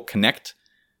people connect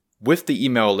with the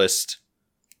email list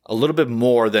a little bit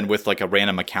more than with like a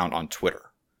random account on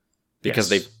Twitter,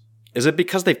 because is it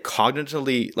because they've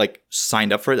cognitively like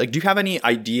signed up for it? Like, do you have any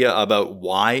idea about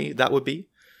why that would be?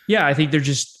 Yeah, I think they're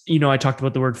just, I talked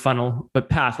about the word funnel, but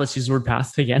path, let's use the word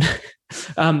path again.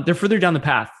 They're further down the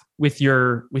path with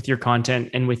your content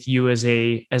and with you as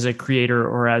a creator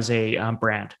or as a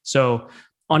brand. So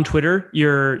on Twitter,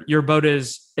 you're about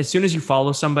as soon as you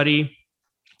follow somebody,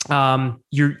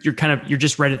 you're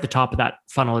just right at the top of that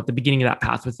funnel, at the beginning of that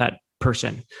path with that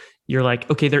person. You're like,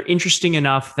 okay, they're interesting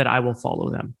enough that I will follow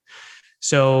them.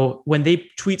 So when they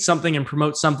tweet something and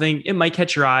promote something, it might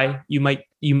catch your eye. You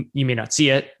may not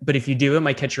see it, but if you do, it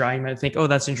might catch your eye. You might think, oh,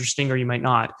 that's interesting, or you might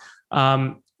not.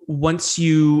 Once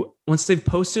they've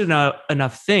posted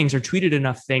enough things or tweeted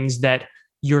enough things that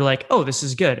you're like, oh, this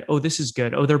is good. Oh, this is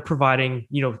good. Oh, they're providing,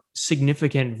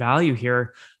 significant value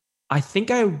here. I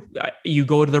think you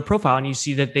go to their profile and you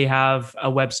see that they have a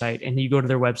website, and you go to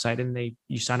their website and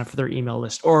you sign up for their email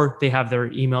list, or they have their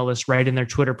email list right in their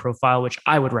Twitter profile, which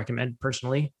I would recommend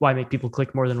personally. Why make people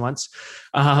click more than once?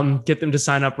 Get them to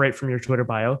sign up right from your Twitter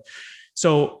bio.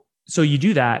 So you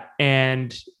do that.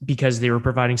 And because they were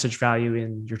providing such value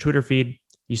in your Twitter feed,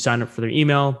 you sign up for their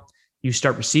email, you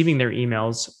start receiving their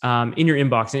emails in your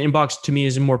inbox. And inbox to me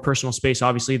is a more personal space,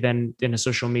 obviously, than a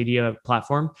social media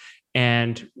platform.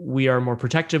 and we are more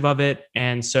protective of it.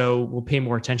 And so we'll pay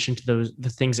more attention to the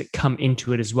things that come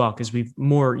into it as well, because we've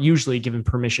more usually given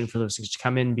permission for those things to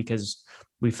come in because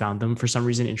we found them for some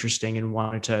reason interesting and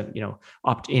wanted to,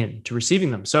 opt in to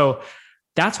receiving them. So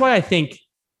that's why I think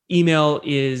email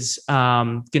is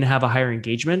going to have a higher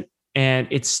engagement, and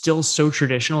it's still so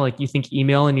traditional. Like you think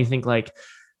email and you think like,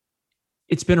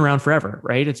 it's been around forever,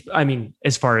 right?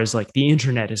 As far as like the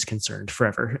internet is concerned,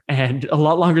 forever, and a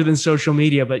lot longer than social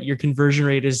media, but your conversion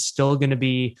rate is still going to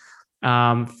be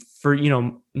for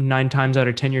 9 times out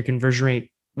of 10, your conversion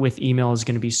rate with email is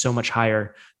going to be so much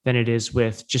higher than it is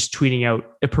with just tweeting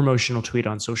out a promotional tweet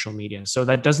on social media. So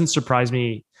that doesn't surprise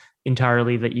me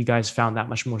entirely that you guys found that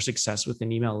much more success with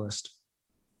an email list.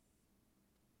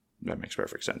 That makes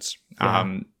perfect sense.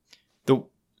 Yeah.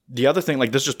 The other thing,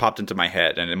 like this just popped into my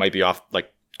head, and it might be off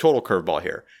like total curveball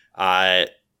here.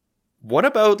 What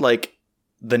about like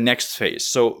the next phase?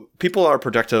 So people are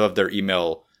protective of their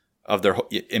email, of their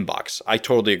inbox. I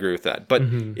totally agree with that. But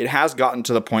it has gotten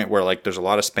to the point where like there's a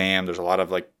lot of spam, there's a lot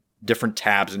of like different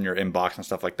tabs in your inbox and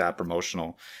stuff like that,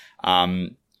 promotional,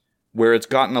 where it's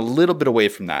gotten a little bit away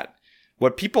from that.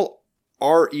 What people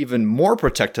are even more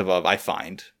protective of, I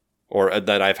find, or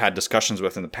that I've had discussions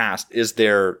with in the past, is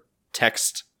their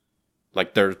text,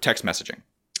 like their text messaging.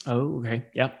 Oh, okay.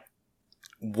 Yep.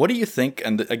 What do you think?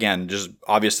 And again, just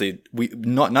obviously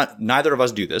neither of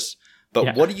us do this,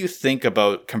 but what do you think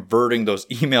about converting those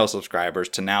email subscribers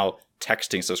to now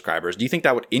texting subscribers? Do you think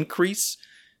that would increase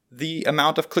the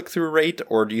amount of click-through rate,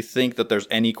 or do you think that there's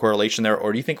any correlation there,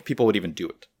 or do you think people would even do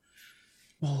it?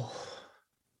 Oh.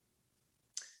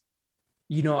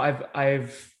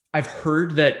 I've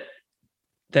heard that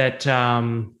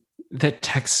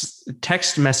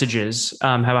text messages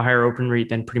have a higher open rate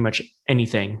than pretty much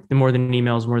anything. The more than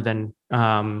emails, more than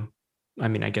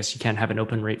I guess you can't have an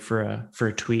open rate for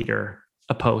a tweet or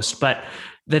a post, but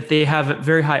that they have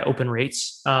very high open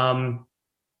rates. Now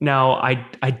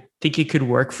I think it could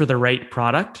work for the right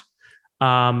product,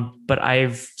 but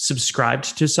I've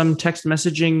subscribed to some text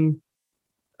messaging,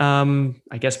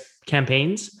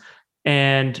 campaigns,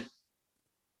 and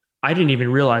I didn't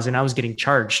even realize, and I was getting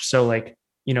charged. So like,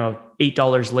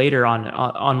 $8 later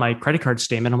on my credit card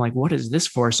statement, I'm like, what is this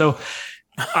for? So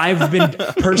I've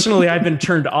been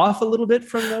turned off a little bit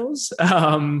from those.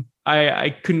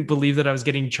 I couldn't believe that I was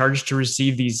getting charged to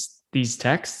receive these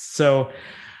texts. So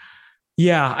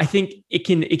yeah, I think it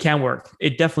can work.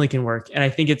 It definitely can work. And I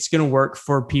think it's going to work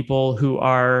for people who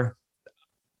are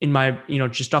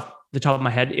just off the top of my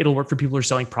head, it'll work for people who are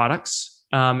selling products,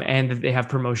 and that they have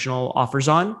promotional offers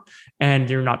on, and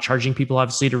they're not charging people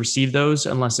obviously to receive those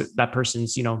unless that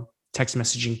person's, text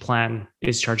messaging plan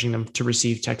is charging them to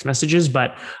receive text messages.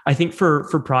 But I think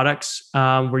for products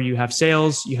where you have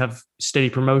sales, you have steady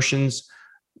promotions,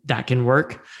 that can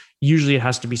work. Usually it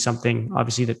has to be something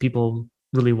obviously that people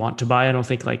really want to buy. I don't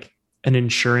think like an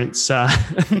insurance plan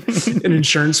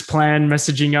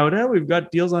messaging out, oh, we've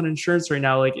got deals on insurance right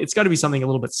now. Like it's got to be something a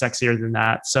little bit sexier than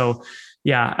that. So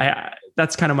yeah,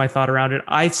 that's kind of my thought around it.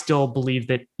 I still believe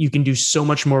that you can do so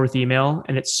much more with email,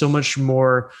 and it's so much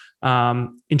more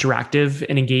interactive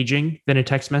and engaging than a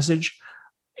text message,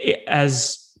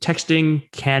 as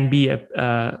texting can be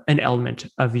an element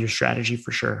of your strategy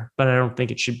for sure. But I don't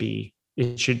think it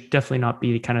should definitely not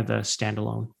be kind of the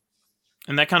standalone.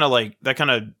 And that kind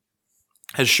of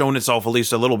has shown itself at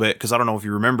least a little bit, because I don't know if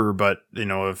you remember, but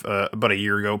about a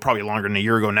year ago, probably longer than a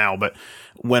year ago now, but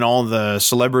when all the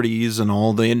celebrities and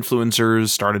all the influencers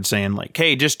started saying like,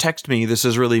 hey, just text me, this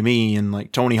is really me, and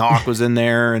like Tony Hawk was in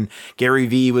there and Gary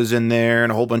Vee was in there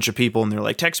and a whole bunch of people, and they're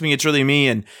like, text me, it's really me,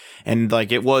 and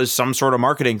like it was some sort of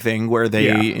marketing thing where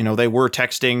they they were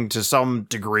texting to some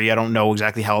degree. I don't know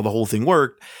exactly how the whole thing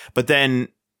worked, but then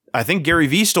I think Gary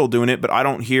Vee's still doing it, but I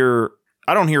don't hear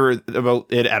about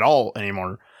it at all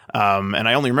anymore. And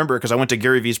I only remember it because I went to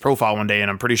Gary Vee's profile one day and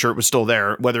I'm pretty sure it was still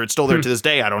there. Whether it's still there to this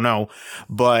day, I don't know.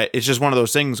 But it's just one of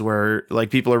those things where like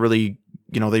people are really,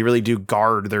 they really do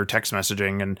guard their text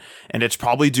messaging, and it's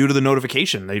probably due to the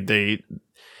notification. They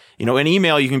in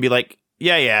email, you can be like,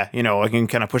 yeah, I can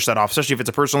kind of push that off, especially if it's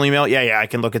a personal email. Yeah, I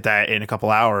can look at that in a couple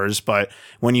hours. But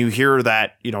when you hear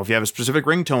that, if you have a specific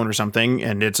ringtone or something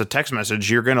and it's a text message,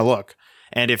 you're going to look.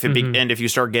 And if and if you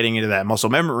start getting into that muscle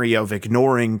memory of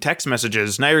ignoring text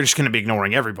messages, now you're just going to be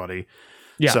ignoring everybody.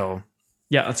 Yeah. So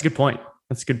yeah, that's a good point.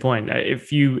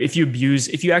 If you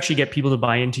actually get people to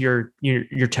buy into your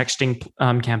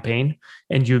texting campaign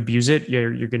and you abuse it,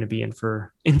 you're going to be in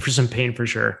for some pain for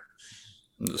sure.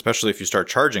 Especially if you start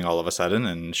charging all of a sudden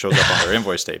and shows up on their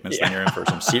invoice statements, then you're in for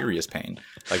some serious pain.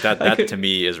 Like that to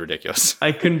me is ridiculous.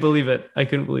 I couldn't believe it.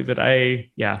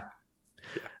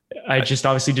 I just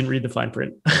obviously didn't read the fine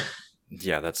print.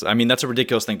 Yeah, that's a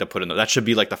ridiculous thing to put in there. That should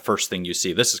be like the first thing you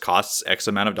see. This costs X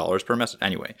amount of dollars per message.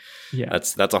 Anyway, Yeah.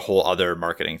 that's a whole other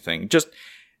marketing thing. Just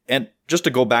to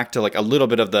go back to like a little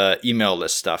bit of the email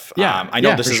list stuff. Yeah. I know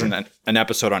Yeah, this for isn't an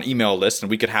episode on email lists, and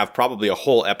we could have probably a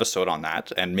whole episode on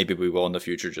that, and maybe we will in the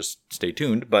future. Just stay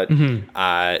tuned. But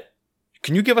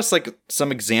can you give us like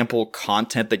some example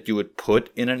content that you would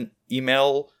put in an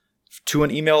email to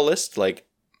an email list? Like,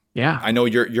 Yeah. I know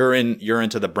you're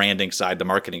into the branding side, the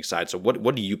marketing side. So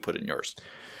what do you put in yours?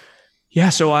 Yeah.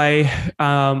 So I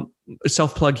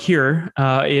self-plug here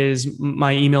is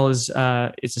my email is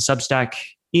it's a Substack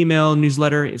email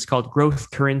newsletter. It's called Growth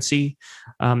Currency.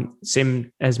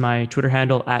 Same as my Twitter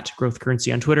handle at Growth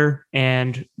Currency on Twitter.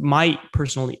 And my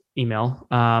personal email,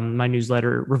 my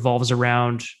newsletter revolves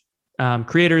around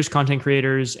creators, content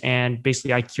creators, and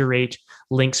basically I curate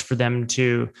links for them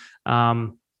to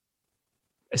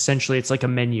essentially it's like a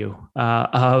menu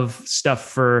of stuff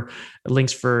for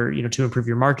links for, to improve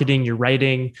your marketing, your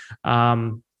writing,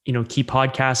 key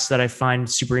podcasts that I find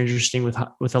super interesting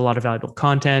with a lot of valuable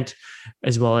content,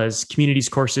 as well as communities,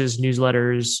 courses,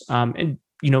 newsletters, and,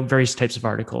 various types of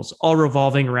articles, all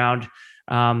revolving around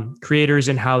creators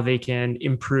and how they can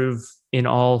improve in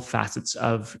all facets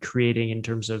of creating in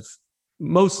terms of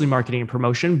mostly marketing and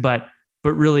promotion, but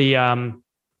really,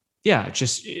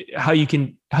 just how you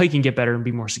can get better and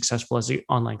be more successful as an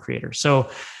online creator. So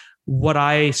what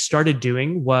I started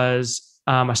doing was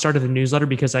I started the newsletter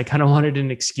because I kind of wanted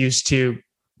an excuse to,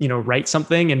 write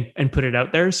something and put it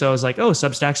out there. So I was like, oh,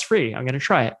 Substack's free. I'm going to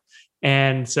try it.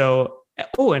 And so,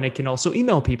 and it can also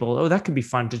email people. Oh, that could be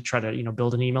fun to try to,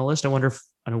 build an email list. I wonder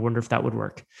if that would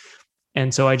work.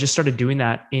 And so I just started doing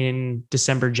that in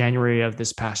December, January of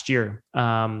this past year.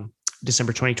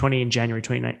 December 2020 and January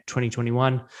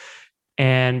 2021.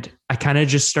 And I kind of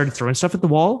just started throwing stuff at the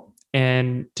wall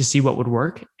and to see what would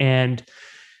work. And,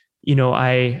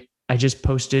 I just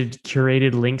posted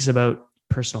curated links about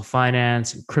personal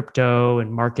finance and crypto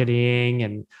and marketing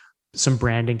and some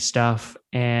branding stuff.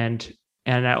 And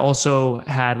I also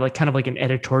had kind of an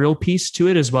editorial piece to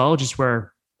it as well, just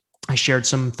where I shared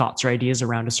some thoughts or ideas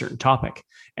around a certain topic,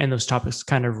 and those topics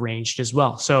kind of ranged as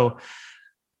well. So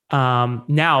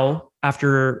now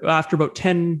after about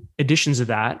 10 editions of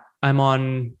that,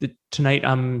 tonight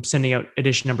I'm sending out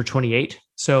edition number 28.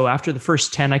 So after the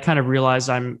first 10, I kind of realized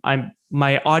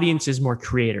my audience is more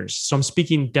creators. So I'm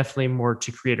speaking definitely more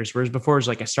to creators. Whereas before it was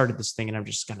I started this thing and I'm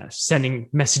just kind of sending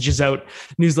messages out,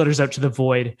 newsletters out to the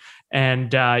void.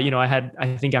 And,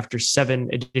 I think after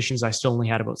 7 editions, I still only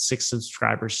had about 6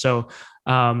 subscribers. So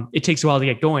it takes a while to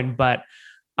get going, but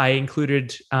I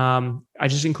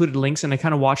just included links and I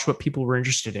kind of watched what people were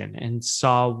interested in and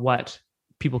saw what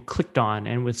people clicked on.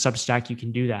 And with Substack, you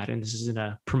can do that. And this isn't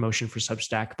a promotion for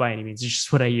Substack by any means. It's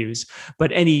just what I use.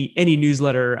 But any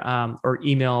newsletter or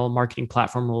email marketing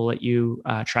platform will let you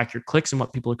track your clicks and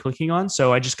what people are clicking on.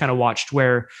 So I just kind of watched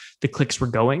where the clicks were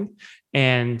going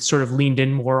and sort of leaned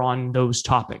in more on those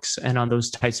topics and on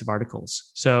those types of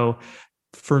articles. So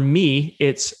for me,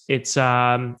 it's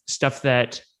stuff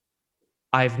that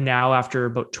I've now, after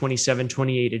about 27,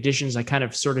 28 editions, I kind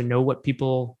of sort of know what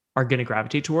people are going to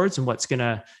gravitate towards and what's going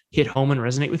to hit home and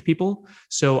resonate with people.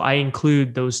 So I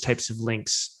include those types of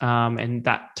links and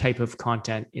that type of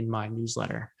content in my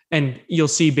newsletter. And you'll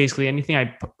see basically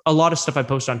a lot of stuff I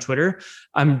post on Twitter,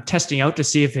 I'm testing out to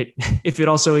see if it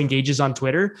also engages on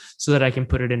Twitter so that I can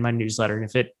put it in my newsletter.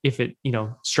 And if it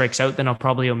strikes out, then I'll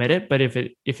probably omit it. But if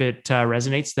it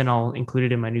resonates, then I'll include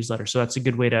it in my newsletter. So that's a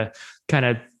good way to kind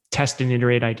of test and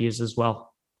iterate ideas as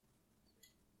well.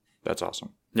 That's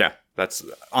awesome. Yeah, that's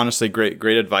honestly great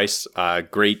advice.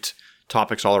 Great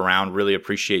topics all around. Really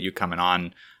appreciate you coming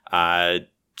on.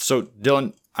 So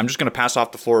Dylan, I'm just going to pass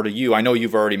off the floor to you. I know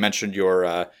you've already mentioned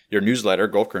your newsletter,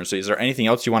 Growth Currency. Is there anything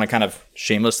else you want to kind of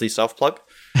shamelessly self-plug?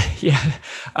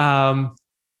 Yeah.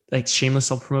 Shameless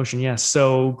self-promotion. Yes.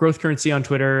 So Growth Currency on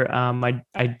Twitter.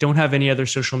 I don't have any other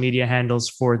social media handles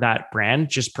for that brand,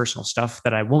 just personal stuff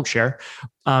that I won't share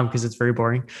because it's very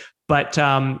boring. But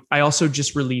I also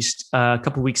just released a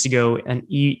couple of weeks ago an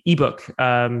ebook,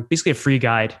 basically a free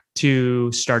guide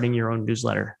to starting your own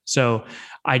newsletter. So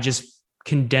I just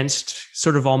condensed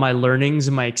sort of all my learnings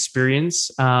and my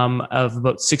experience of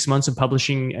about 6 months of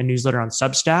publishing a newsletter on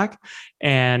Substack,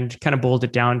 and kind of boiled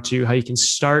it down to how you can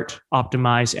start,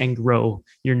 optimize, and grow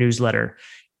your newsletter.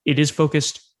 It is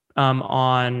focused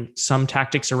on some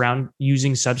tactics around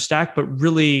using Substack, but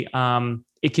really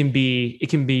it can be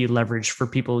leveraged for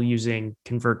people using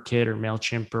ConvertKit or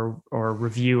MailChimp or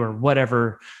Review or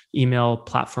whatever email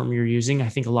platform you're using. I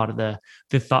think a lot of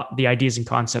the ideas and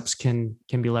concepts can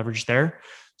be leveraged there.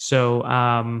 So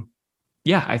I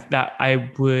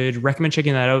would recommend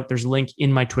checking that out. There's a link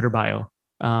in my Twitter bio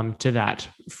to that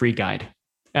free guide,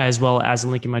 as well as a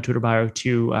link in my Twitter bio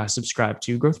to subscribe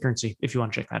to Growth Currency if you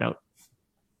want to check that out.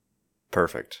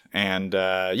 Perfect. And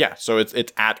so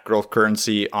it's at Growth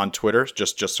Currency on Twitter,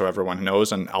 just so everyone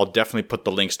knows. And I'll definitely put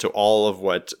the links to all of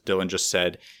what Dylan just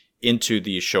said into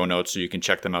the show notes, so you can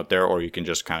check them out there, or you can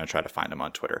just kind of try to find them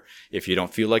on Twitter if you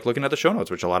don't feel like looking at the show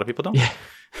notes, which a lot of people don't. Yeah,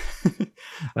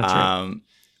 that's right.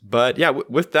 But yeah,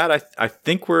 with that, I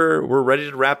think we're ready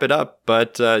to wrap it up.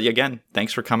 But again,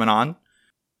 thanks for coming on.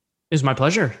 It was my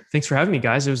pleasure. Thanks for having me,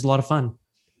 guys. It was a lot of fun.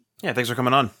 Yeah, thanks for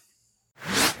coming on.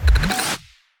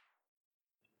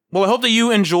 Well, I hope that you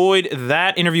enjoyed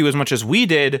that interview as much as we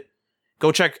did.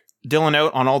 Go check Dylan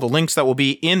out on all the links that will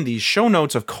be in the show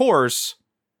notes, of course.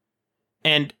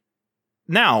 And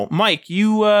now, Mike,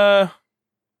 you had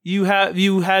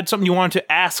something you wanted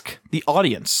to ask the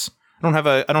audience. I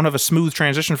don't have a smooth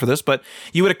transition for this, but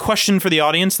you had a question for the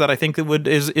audience that I think that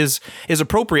is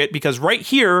appropriate, because right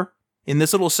here in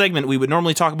this little segment we would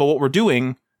normally talk about what we're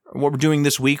doing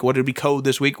this week, what did we code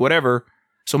this week, whatever.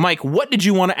 So, Mike, what did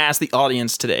you want to ask the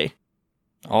audience today?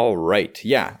 All right.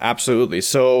 Yeah, absolutely.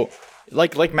 So,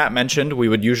 like Matt mentioned, we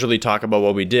would usually talk about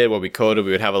what we did, what we coded.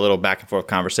 We would have a little back and forth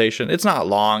conversation. It's not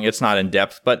long. It's not in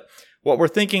depth. But what we're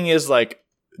thinking is, like,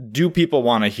 do people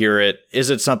want to hear it?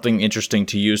 Is it something interesting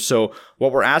to you? So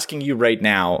what we're asking you right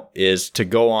now is to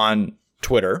go on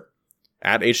Twitter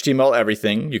at HTML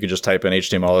Everything. You can just type in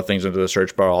HTML All the Things into the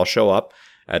search bar. I'll show up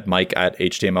at Mike at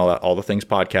HTML All the Things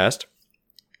Podcast.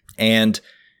 And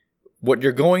what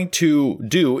you're going to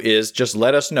do is just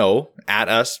let us know, at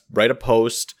us, write a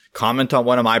post, comment on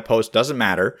one of my posts, doesn't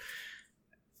matter,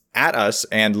 at us,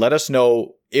 and let us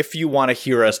know if you want to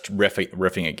hear us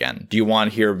riffing again. Do you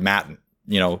want to hear Matt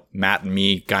and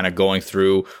me kind of going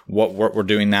through what we're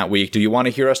doing that week? Do you want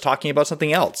to hear us talking about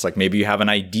something else? Like maybe you have an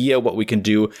idea what we can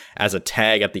do as a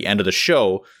tag at the end of the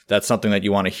show. That's something that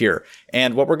you want to hear.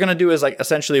 And what we're going to do is, like,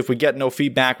 essentially, if we get no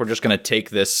feedback, we're just going to take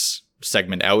this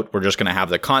segment out. We're just going to have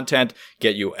the content,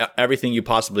 get you everything you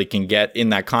possibly can get in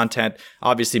that content.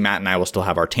 Obviously, Matt and I will still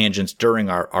have our tangents during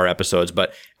our episodes,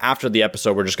 but after the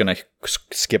episode, we're just going to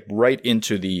skip right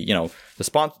into the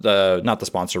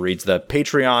sponsor reads, the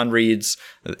Patreon reads,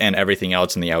 and everything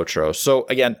else in the outro. So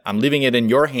again, I'm leaving it in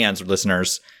your hands,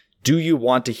 listeners. Do you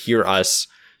want to hear us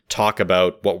talk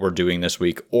about what we're doing this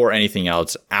week or anything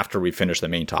else after we finish the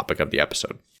main topic of the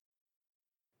episode?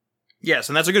 Yes,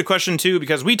 and that's a good question, too,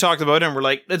 because we talked about it and we're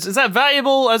like, is that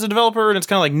valuable as a developer? And it's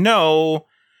kind of like, no.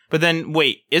 But then,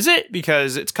 wait, is it?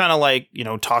 Because it's kind of like,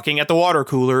 talking at the water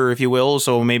cooler, if you will.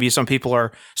 So maybe some people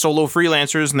are solo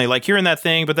freelancers and they like hearing that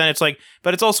thing. But then it's like,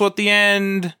 but it's also at the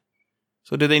end.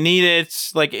 So do they need it?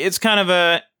 Like, it's kind of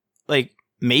a, like,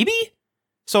 maybe?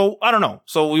 So I don't know.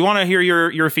 So we want to hear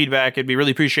your feedback. It'd be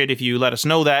really appreciated if you let us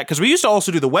know that. Because we used to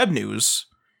also do the web news.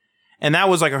 And that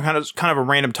was like a kind of a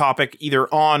random topic, either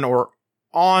on or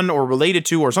related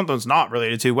to, or something that's not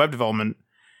related to web development.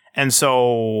 And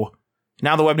so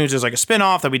now the web news is like a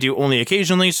spin-off that we do only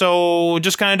occasionally. So it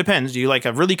just kind of depends. Do you like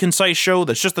a really concise show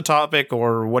that's just the topic,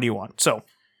 or what do you want? So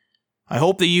I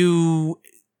hope that you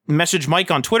message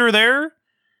Mike on Twitter there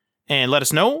and let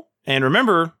us know. And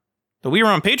remember that we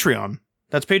are on Patreon.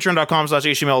 That's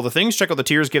patreon.com/HTMLAllTheThings. Check out the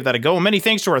tiers, give that a go. Many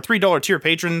thanks to our $3 tier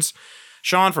patrons: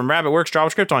 Sean from RabbitWorks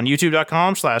JavaScript on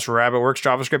youtube.com/RabbitWorks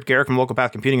JavaScript, Garrett from Local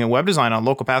Path Computing and Web Design on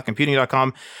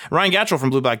localpathcomputing.com, Ryan Gatchell from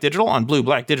Blue Black Digital on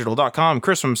blueblackdigital.com,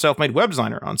 Chris from Self-Made Web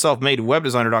Designer on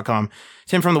selfmadewebdesigner.com,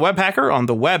 Tim from The Web Hacker on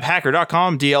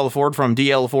thewebhacker.com, DL Ford from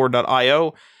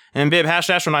dlford.io, and Bib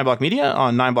Hashdash from 9block Media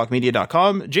on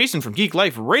 9blockmedia.com, Jason from Geek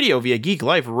Life Radio via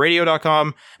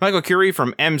geekliferadio.com, Michael Curie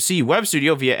from MC Web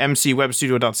Studio via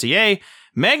mcwebstudio.ca,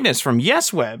 Magnus from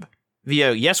YesWeb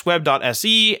via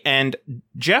yesweb.se, and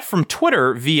Jeff from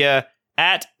Twitter via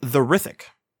 @TheRithic.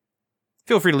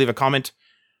 Feel free to leave a comment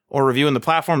or review in the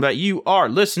platform that you are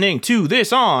listening to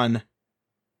this on.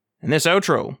 And this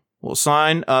outro will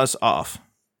sign us off.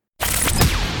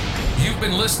 You've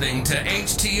been listening to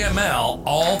HTML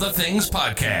All the Things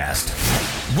Podcast.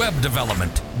 Web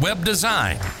development, web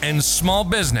design, and small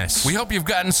business. We hope you've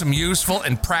gotten some useful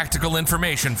and practical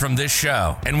information from this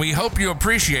show. And we hope you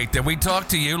appreciate that we talk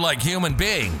to you like human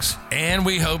beings. And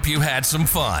we hope you had some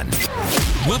fun.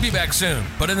 We'll be back soon.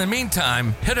 But in the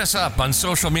meantime, hit us up on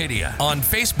social media on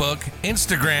Facebook,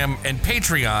 Instagram, and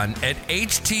Patreon at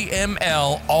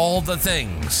HTML All the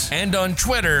Things. And on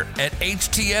Twitter at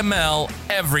HTML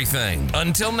Everything.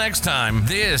 Until next time,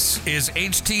 this is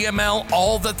HTML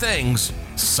All the Things,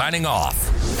 signing off.